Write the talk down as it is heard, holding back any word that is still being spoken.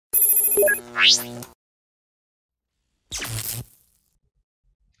Hello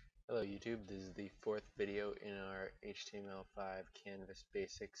YouTube, this is the fourth video in our HTML5 Canvas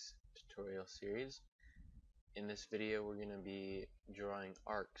Basics tutorial series. In this video we're going to be drawing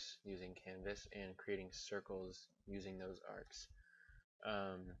arcs using Canvas and creating circles using those arcs.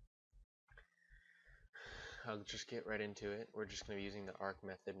 I'll just get right into it. We're just going to be using the arc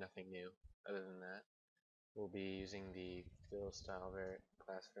method, nothing new. Other than that, we'll be using the fill style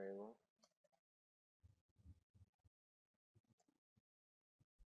class variable.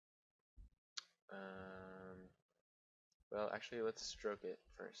 Well, actually, let's stroke it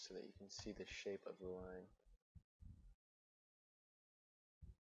first so that you can see the shape of the line.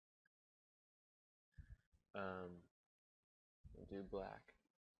 We'll do black.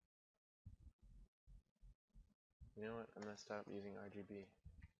 You know what? I'm gonna stop using RGB.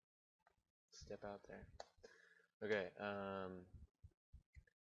 Step out there. Okay.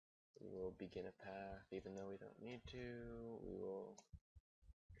 We will begin a path, even though we don't need to. We will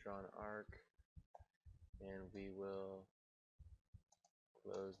draw an arc, and we will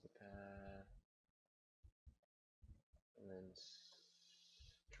close the path, and then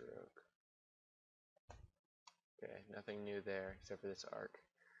stroke. Okay, nothing new there except for this arc.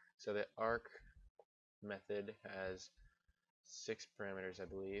 So the arc method has 6 parameters, I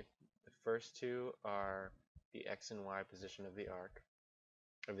believe. The first two are the x and y position of the arc,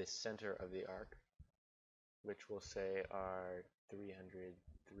 of the center of the arc, which we'll say are 300,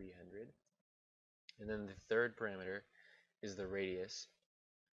 300. And then the third parameter is the radius.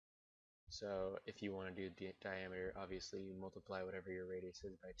 So if you want to do diameter, obviously you multiply whatever your radius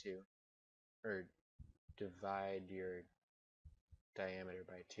is by 2, or divide your diameter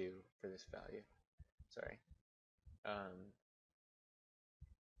by 2 for this value. Sorry.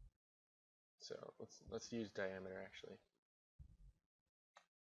 So let's use diameter actually.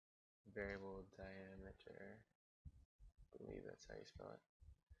 Variable diameter. I believe that's how you spell it.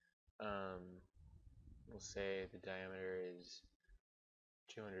 We'll say the diameter is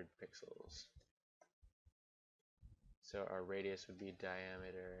 200 pixels. So our radius would be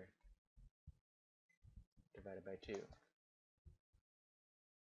diameter divided by 2.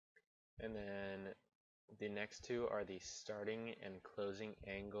 And then the next two are the starting and closing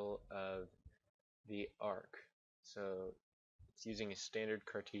angle of the arc. So it's using a standard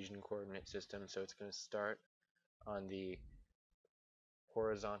Cartesian coordinate system, so it's going to start on the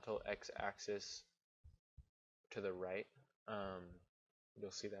horizontal x-axis to the right.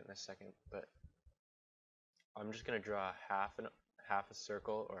 You'll see that in a second, but I'm just going to draw half a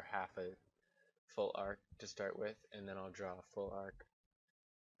circle or half a full arc to start with, and then I'll draw a full arc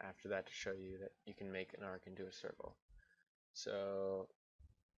after that to show you that you can make an arc into a circle. So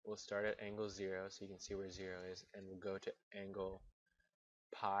we'll start at angle 0 so you can see where 0 is, and we'll go to angle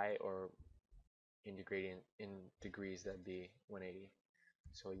pi, or in degrees that'd be 180.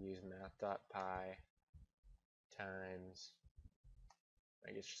 So we'll use math.pi times,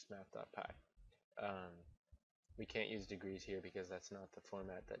 I guess just math.pi. We can't use degrees here because that's not the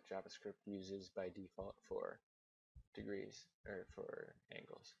format that JavaScript uses by default for degrees, or for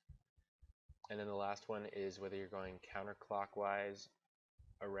angles. And then the last one is whether you're going counterclockwise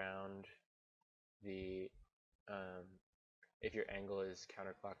around the, if your angle is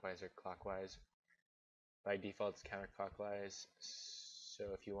counterclockwise or clockwise. By default it's counterclockwise,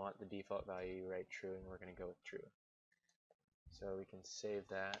 so if you want the default value, you write true, and we're going to go with true. So we can save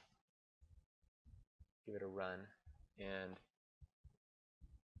that, give it a run, and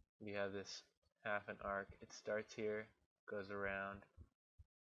we have this half an arc. It starts here, goes around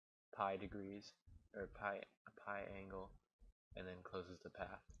pi degrees, or a pi angle, and then closes the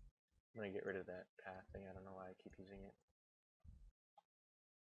path. I'm going to get rid of that path thing. I don't know why I keep using it.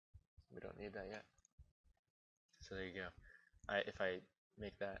 We don't need that yet. So there you go. If I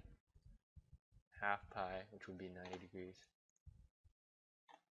make that half pi, which would be 90 degrees.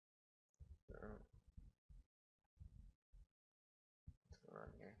 What's going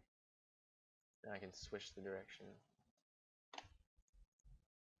on here? Now I can switch the direction,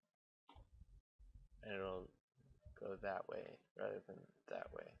 and it'll go that way rather than that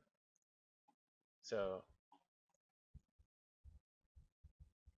way. So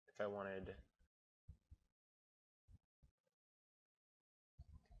if I wanted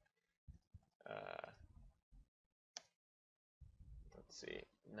let's see,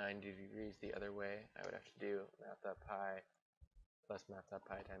 90 degrees the other way, I would have to do math.pi plus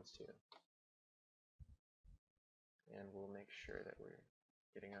math.pi times 2. And we'll make sure that we're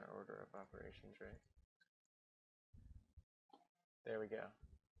getting our order of operations right. There we go.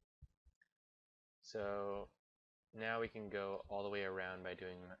 So Now we can go all the way around by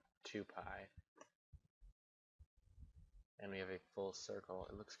doing 2 pi. And we have a full circle.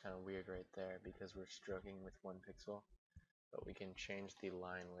 It looks kind of weird right there because we're stroking with 1 pixel. But we can change the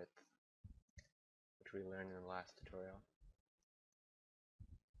line width, which we learned in the last tutorial,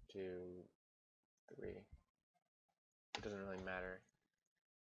 to 3. It doesn't really matter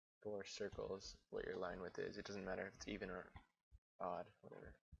for circles what your line width is. It doesn't matter if it's even or odd,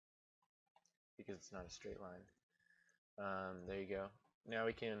 whatever, because it's not a straight line. There you go. Now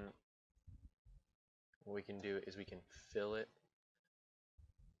what we can do is we can fill it.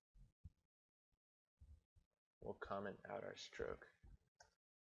 We'll comment out our stroke.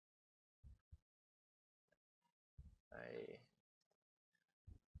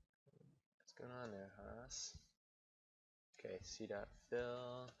 What's going on there, Haas? Okay,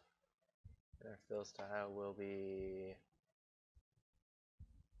 c.fill. And our fill style will be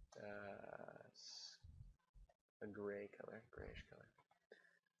a gray color, grayish color.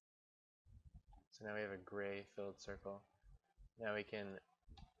 So now we have a gray filled circle. Now we can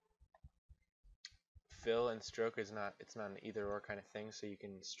fill and stroke it's not an either or kind of thing, so you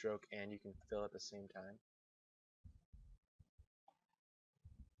can stroke and you can fill at the same time.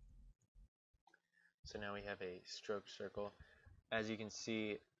 So now we have a stroke circle. As you can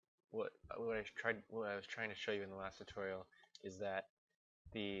see, what I was trying to show you in the last tutorial is that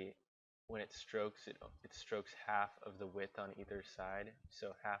when it strokes, it strokes half of the width on either side.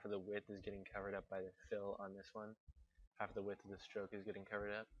 So half of the width is getting covered up by the fill on this one. Half of the width of the stroke is getting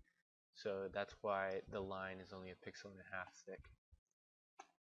covered up. So that's why the line is only 1.5 pixels thick.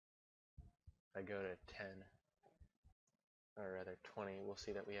 If I go to 10, or rather 20, we'll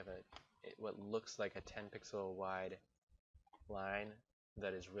see that we have what looks like a 10 pixel wide line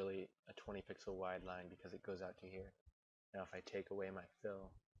that is really a 20 pixel wide line because it goes out to here. Now if I take away my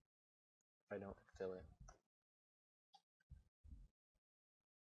fill, if I don't fill it,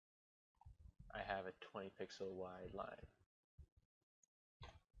 I have a 20 pixel wide line.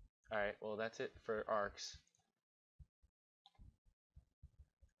 Alright, well that's it for arcs.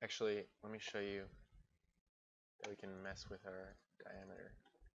 Actually, let me show you that we can mess with our diameter.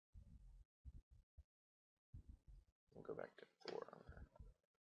 We'll go back to 4 on that.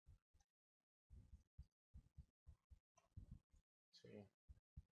 See?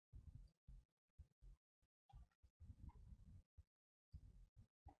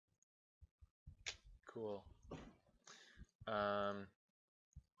 Cool.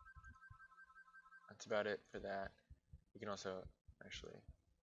 That's about it for that. You can also, actually,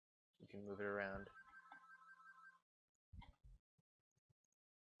 you can move it around.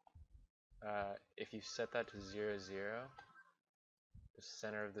 If you set that to 0, 0, the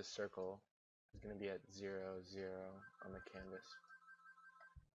center of the circle is going to be at 0, 0 on the canvas,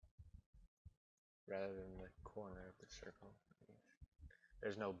 rather than the corner of the circle.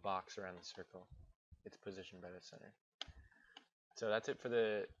 There's no box around the circle. It's positioned by the center. So that's it for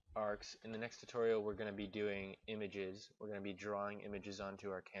the arcs. In the next tutorial, we're going to be doing images. We're going to be drawing images onto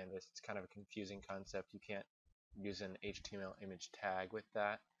our canvas. It's kind of a confusing concept. You can't use an HTML image tag with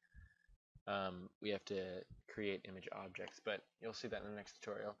that. We have to create image objects, but you'll see that in the next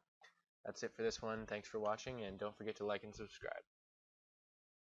tutorial. That's it for this one. Thanks for watching, and don't forget to like and subscribe.